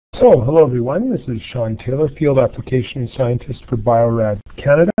So, hello everyone, this is Sean Taylor, Field Application Scientist for Bio-Rad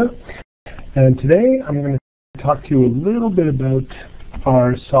Canada, and today I'm going to talk to you a little bit about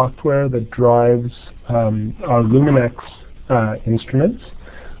our software that drives our Luminex instruments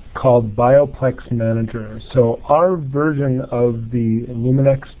called Bio-Plex Manager. So our version of the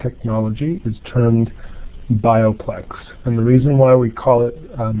Luminex technology is termed Bio-Plex, and the reason why we call it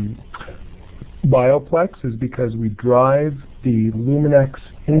Bio-Plex is because we drive the Luminex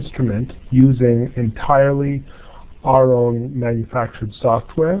instrument using entirely our own manufactured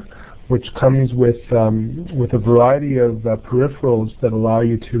software, which comes with a variety of peripherals that allow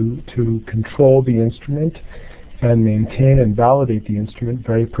you to control the instrument and maintain and validate the instrument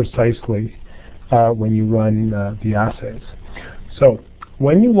very precisely when you run the assays. So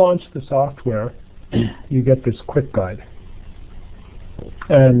when you launch the software, you get this quick guide.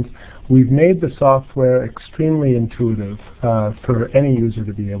 And we've made the software extremely intuitive for any user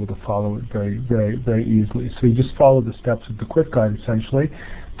to be able to follow it very easily. So you just follow the steps of the quick guide essentially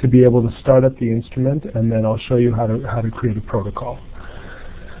to be able to start up the instrument, and then I'll show you how to create a protocol.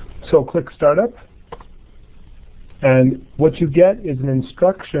 So click Startup, and what you get is an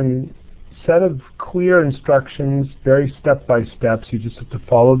set of clear instructions, very step-by-steps. You just have to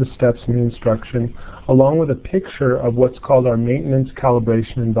follow the steps in the instruction, along with a picture of what's called our maintenance,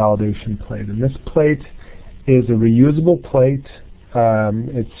 calibration, and validation plate. And this plate is a reusable plate.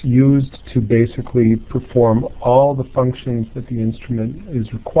 It's used to basically perform all the functions that the instrument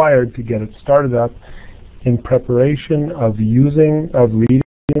is required to get it started up in preparation of reading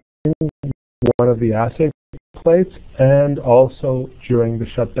one of the assay plates, and also during the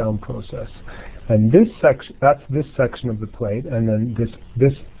shutdown process. And this section, that's this section of the plate, and then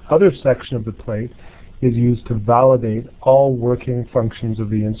this other section of the plate is used to validate all working functions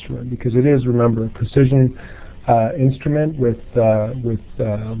of the instrument, because it is, remember, a precision instrument with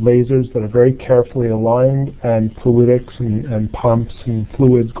lasers that are very carefully aligned, and fluidics and pumps and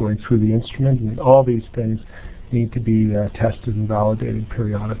fluids going through the instrument, and all these things need to be tested and validated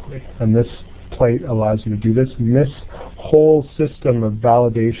periodically. And this plate allows you to do this, and this whole system of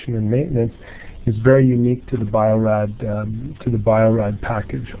validation and maintenance is very unique to the Bio-Rad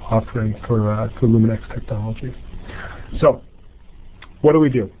package offering for Luminex technology. So, what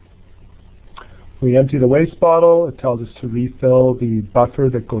do? We empty the waste bottle. It tells us to refill the buffer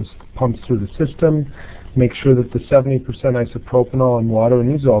that pumps through the system. Make sure that the 70% isopropanol and water,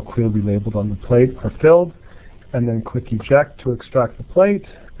 and these are all clearly labeled on the plate, are filled. And then click Eject to extract the plate,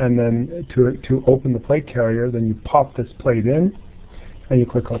 and then to open the plate carrier, then you pop this plate in, and you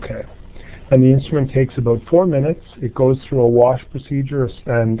click OK. And the instrument takes about 4 minutes. It goes through a wash procedure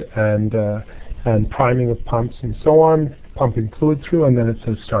and priming of pumps and so on, pumping fluid through, and then it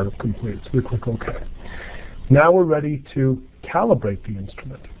says Startup Complete. So we click OK. Now we're ready to calibrate the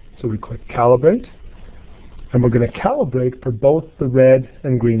instrument. So we click Calibrate. And we're going to calibrate for both the red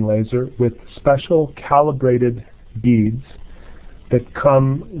and green laser with special calibrated beads that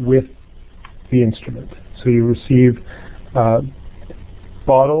come with the instrument. So you receive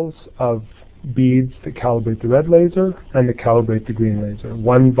bottles of beads that calibrate the red laser and that calibrate the green laser.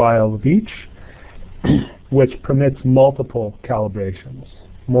 One vial of each, which permits multiple calibrations.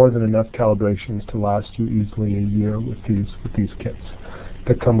 More than enough calibrations to last you easily a year with these kits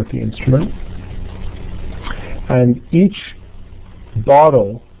that come with the instrument. And each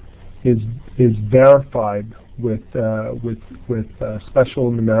bottle is verified with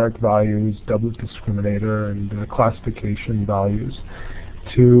special numeric values, doublet discriminator, and classification values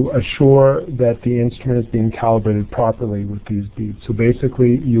to assure that the instrument is being calibrated properly with these beads. So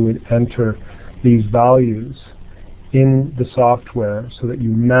basically, you would enter these values in the software so that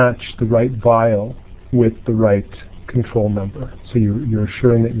you match the right vial with the right control number. So you're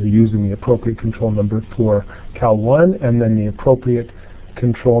assuring that you're using the appropriate control number for Cal 1 and then the appropriate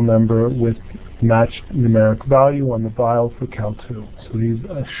control number with matched numeric value on the vial for Cal 2. So these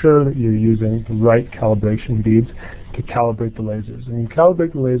assure that you're using the right calibration beads to calibrate the lasers. And you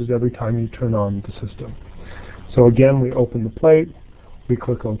calibrate the lasers every time you turn on the system. So again, we open the plate, we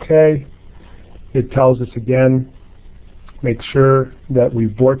click OK. It tells us again, make sure that we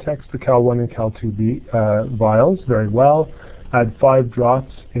vortex the Cal 1 and Cal 2 vials very well. Add 5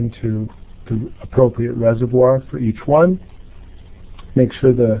 drops into the appropriate reservoir for each one. Make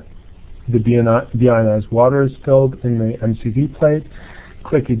sure the deionized water is filled in the MCV plate.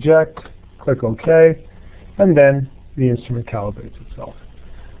 Click Eject, click OK, and then the instrument calibrates itself.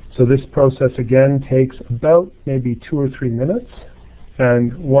 So this process again takes about maybe 2 or 3 minutes,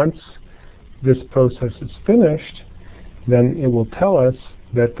 and once this process is finished, then it will tell us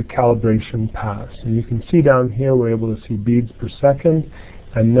that the calibration passed. And you can see down here we're able to see beads per second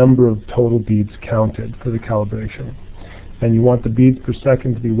and number of total beads counted for the calibration. And you want the beads per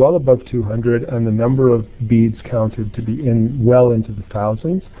second to be well above 200 and the number of beads counted to be well into the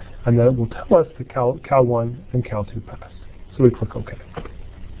thousands, and then it will tell us the Cal 1 and Cal 2 pass. So we click OK.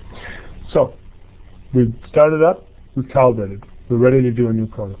 So we've started up, we've calibrated, we're ready to do a new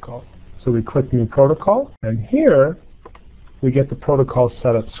protocol. So we click New Protocol, and here we get the protocol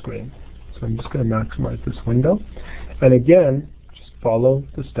setup screen. So I'm just going to maximize this window. And again, just follow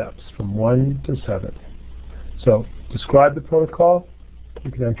the steps from 1 to 7. So describe the protocol, you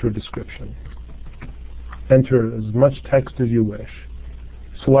can enter a description. Enter as much text as you wish.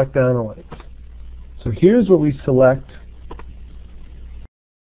 Select analytes. So here's where we select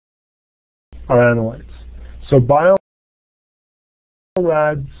our analytes. So Bio-Rad's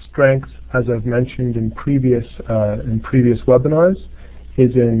strength, as I've mentioned in previous webinars,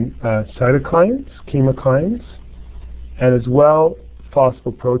 is in cytokines, chemokines, and as well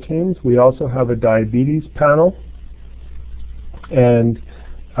phosphoproteins. We also have a diabetes panel, and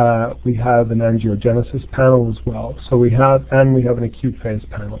we have an angiogenesis panel as well. So we have an acute phase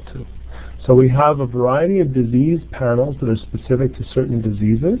panel too. So we have a variety of disease panels that are specific to certain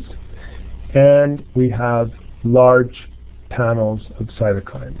diseases, and we have large panels of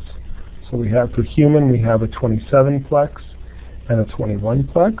cytokines. So we have, for human, we have a 27-plex and a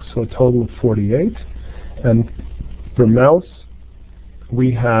 21-plex, so a total of 48. And for mouse,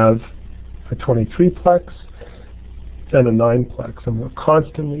 we have a 23-plex and a 9-plex. And we're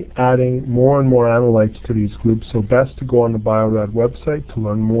constantly adding more and more analytes to these groups, so best to go on the Bio-Rad website to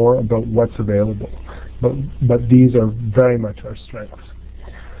learn more about what's available. But these are very much our strengths.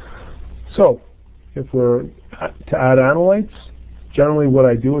 So if we're to add analytes, generally what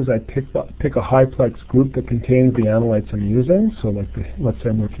I do is I pick a high-plex group that contains the analytes I'm using. So like let's say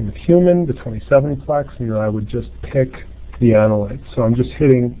I'm working with human, the 27-plex, and then I would just pick the analytes. So I'm just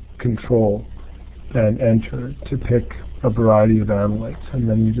hitting Control and Enter to pick a variety of analytes, and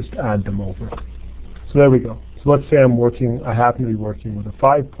then you just add them over. So there we go. So let's say I happen to be working with a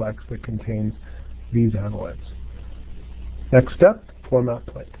 5-plex that contains these analytes. Next step, format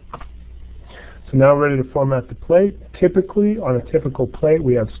plate. So now we're ready to format the plate. Typically, on a typical plate,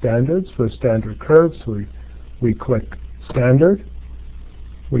 we have standards for a standard curve. So we click Standard.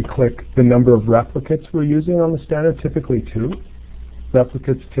 We click the number of replicates we're using on the standard, typically 2.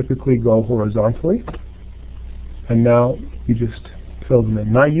 Replicates typically go horizontally. And now you just fill them in.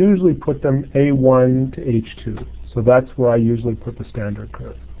 And I usually put them A1 to H2. So that's where I usually put the standard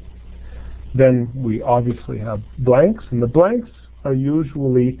curve. Then we obviously have blanks, and the blanks are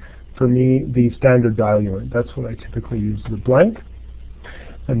usually, for me, the standard diluent. That's what I typically use as a blank.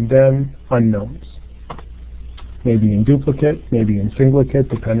 And then unknowns. Maybe in duplicate, maybe in singlicate,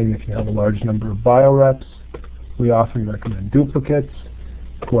 depending if you have a large number of bio-reps. We often recommend duplicates,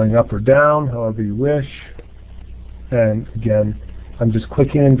 going up or down, however you wish. And again, I'm just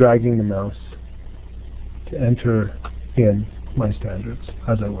clicking and dragging the mouse to enter in my standards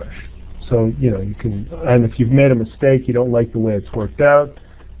as I wish. So, you can, and if you've made a mistake, you don't like the way it's worked out,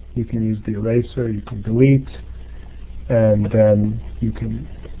 you can use the eraser, you can delete, and then you can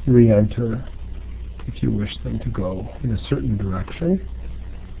re-enter if you wish them to go in a certain direction.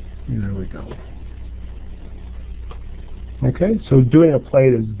 And there we go. Okay, so doing a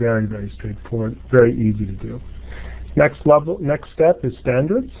plate is very, very straightforward, very easy to do. Next step is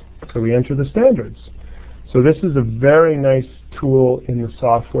standards. So we enter the standards. So this is a very nice tool in the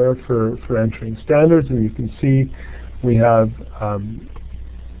software for entering standards, and you can see we have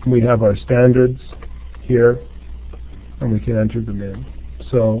our standards here, and we can enter them in.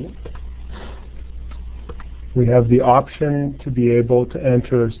 So we have the option to be able to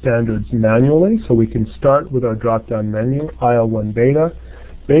enter standards manually, so we can start with our drop-down menu, IL-1 beta.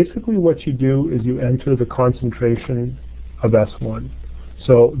 Basically what you do is you enter the concentration of S1.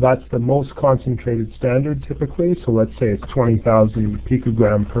 So that's the most concentrated standard typically, so let's say it's 20,000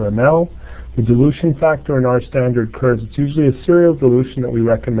 picogram per ml. The dilution factor in our standard curves, it's usually a serial dilution that we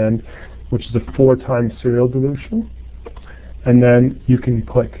recommend, which is a 4 times serial dilution. And then you can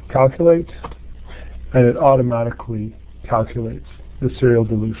click Calculate, and it automatically calculates the serial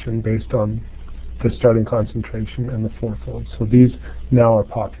dilution based on the starting concentration and the 4-fold. So these now are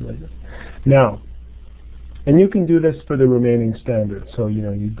populated. Now, and you can do this for the remaining standards. So,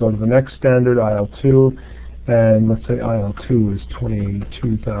 you go to the next standard, IL-2, and let's say IL-2 is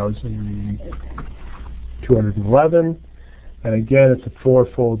 22,211. And again, it's a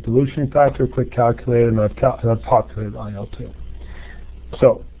 4-fold dilution factor. Click Calculate, and I've populated IL-2.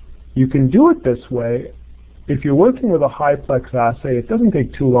 So you can do it this way. If you're working with a high-plex assay, it doesn't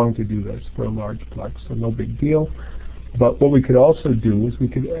take too long to do this for a large plex, so no big deal. But what we could also do is we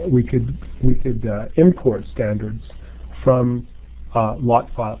could import standards from lot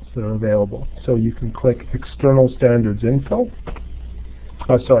files that are available. So you can click External Standards Info.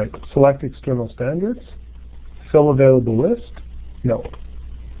 Select External Standards, Fill Available List. No.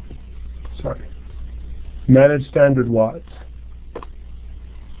 Sorry. Manage Standard Lots.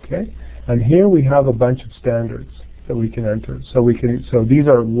 Okay. And here we have a bunch of standards that we can enter. So these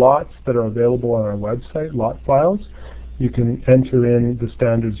are lots that are available on our website, lot files. You can enter in the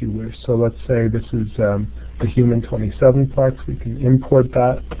standards you wish. So let's say this is the human 27-plex. We can import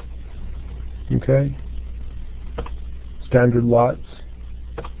that. Okay. Standard lots.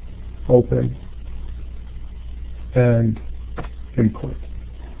 Open. And import.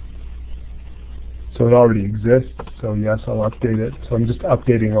 So it already exists. So yes, I'll update it. So I'm just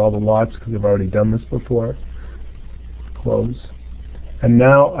updating all the lots because I've already done this before. Close. And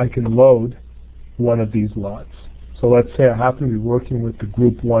now I can load one of these lots. So let's say I happen to be working with the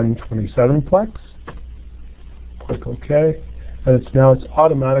group 1 27-plex. Click OK. And it's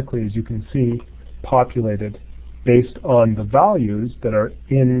automatically, as you can see, populated based on the values that are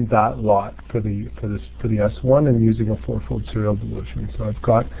in that lot for the S1 and using a 4-fold serial dilution. So I've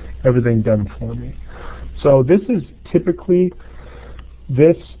got everything done for me. So this is typically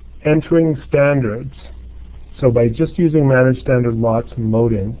this entering standards. So by just using manage standard lots and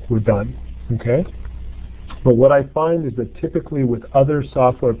loading, we're done. Okay? But what I find is that typically with other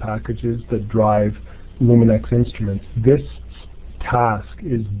software packages that drive Luminex instruments, this task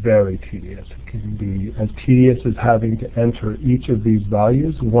is very tedious. It can be as tedious as having to enter each of these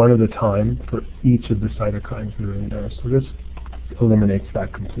values one at a time for each of the cytokines that are in there. So this eliminates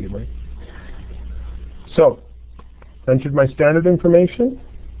that completely. So, entered my standard information.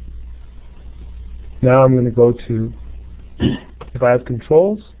 Now I'm going to go to, if I have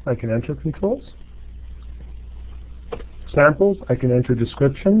controls, I can enter controls. Samples, I can enter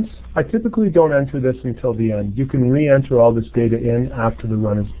descriptions. I typically don't enter this until the end. You can re-enter all this data in after the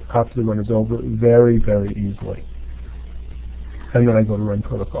run is over very, very easily. And then I go to run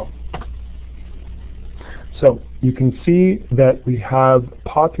protocol. So you can see that we have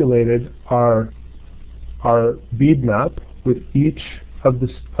populated our bead map with each of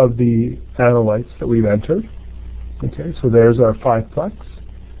the analytes that we've entered. Okay, so there's our 5-plex.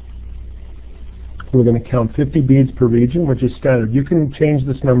 We're going to count 50 beads per region, which is standard. You can change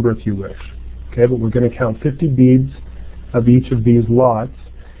this number if you wish. Okay, but we're going to count 50 beads of each of these lots,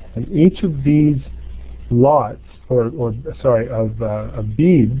 and each of these lots, of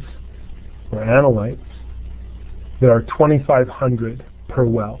beads or analytes, there are 2,500 per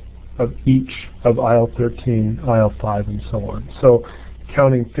well of each of IL-13, IL-5, and so on. So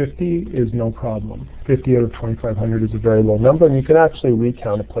counting 50 is no problem. 50 out of 2,500 is a very low number, and you can actually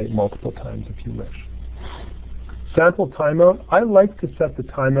recount a plate multiple times if you wish. Sample timeout. I like to set the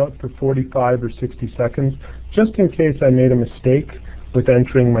timeout for 45 or 60 seconds, just in case I made a mistake with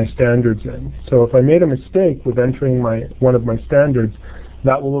entering my standards in. So if I made a mistake with entering one of my standards,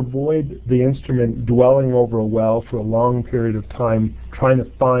 that will avoid the instrument dwelling over a well for a long period of time trying to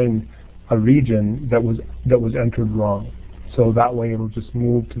find a region that was entered wrong. So that way it'll just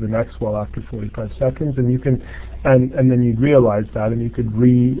move to the next well after 45 seconds, and you can, and then you'd realize that, and you could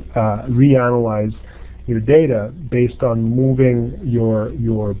reanalyze your data based on moving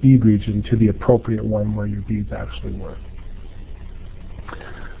your bead region to the appropriate one where your beads actually were.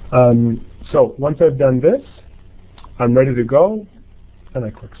 So once I've done this, I'm ready to go, and I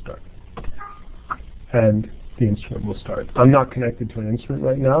click start, and the instrument will start. I'm not connected to an instrument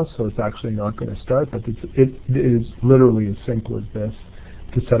right now, so it's actually not going to start, but it is literally as simple as this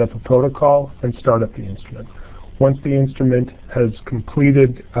to set up a protocol and start up the instrument. Once the instrument has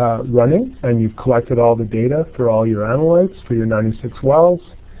completed running and you've collected all the data for all your analytes for your 96 wells,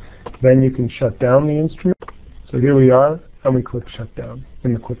 then you can shut down the instrument. So here we are, and we click shut down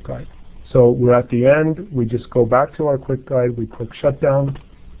in the quick guide. So we're at the end, we just go back to our quick guide, we click shut down.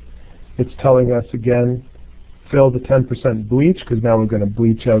 It's telling us again, fill the 10% bleach, because now we're going to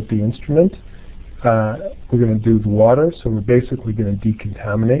bleach out the instrument. We're going to do the water, so we're basically going to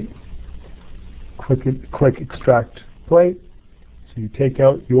decontaminate. Click extract plate. So you take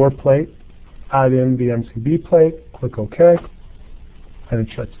out your plate, add in the MCB plate, click OK, and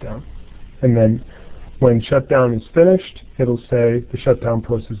it shuts down. And then when shutdown is finished, it'll say the shutdown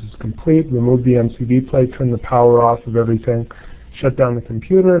process is complete. Remove the MCB plate, turn the power off of everything, shut down the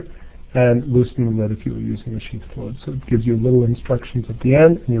computer, and loosen the lid if you were using a sheath fluid. So it gives you little instructions at the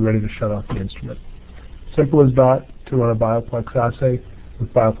end, and you're ready to shut off the instrument. Simple as that to run a Bio-Plex assay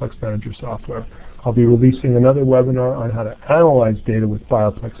with Bio-Plex Manager software. I'll be releasing another webinar on how to analyze data with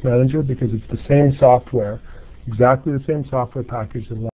Bio-Plex Manager, because it's the same software exactly the same software package that